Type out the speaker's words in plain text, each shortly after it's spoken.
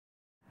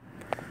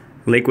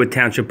Lakewood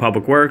Township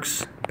Public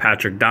Works,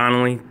 Patrick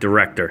Donnelly,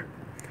 Director.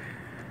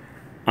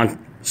 On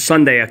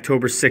Sunday,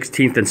 October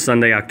 16th and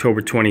Sunday,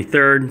 October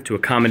 23rd, to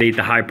accommodate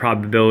the high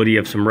probability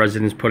of some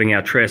residents putting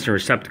out trash in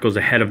receptacles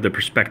ahead of the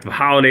prospective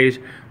holidays,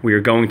 we are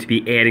going to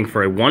be adding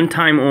for a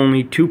one-time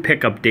only 2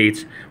 pickup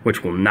dates,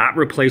 which will not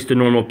replace the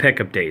normal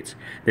pickup dates.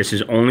 This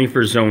is only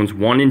for zones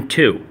 1 and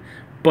 2,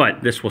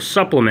 but this will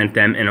supplement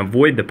them and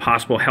avoid the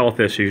possible health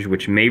issues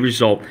which may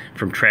result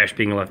from trash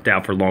being left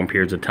out for long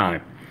periods of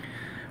time.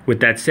 With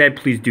that said,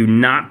 please do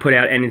not put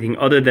out anything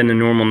other than the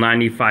normal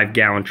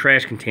 95-gallon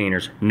trash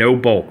containers, no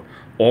bulk.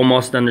 All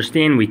must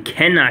understand we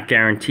cannot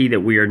guarantee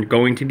that we are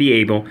going to be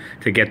able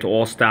to get to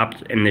all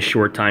stops in this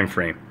short time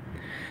frame.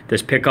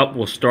 This pickup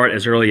will start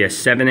as early as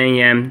 7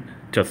 a.m.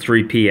 to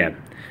 3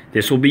 p.m.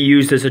 This will be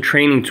used as a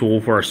training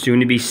tool for our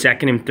soon-to-be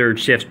second and third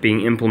shifts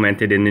being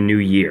implemented in the new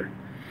year.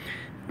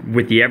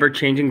 With the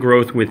ever-changing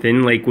growth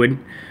within Lakewood,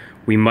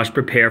 we must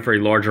prepare for a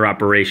larger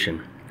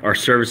operation. Our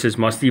services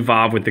must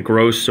evolve with the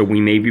growth, so we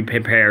may be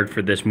prepared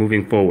for this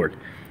moving forward.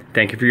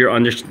 Thank you for your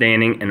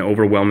understanding and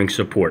overwhelming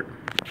support.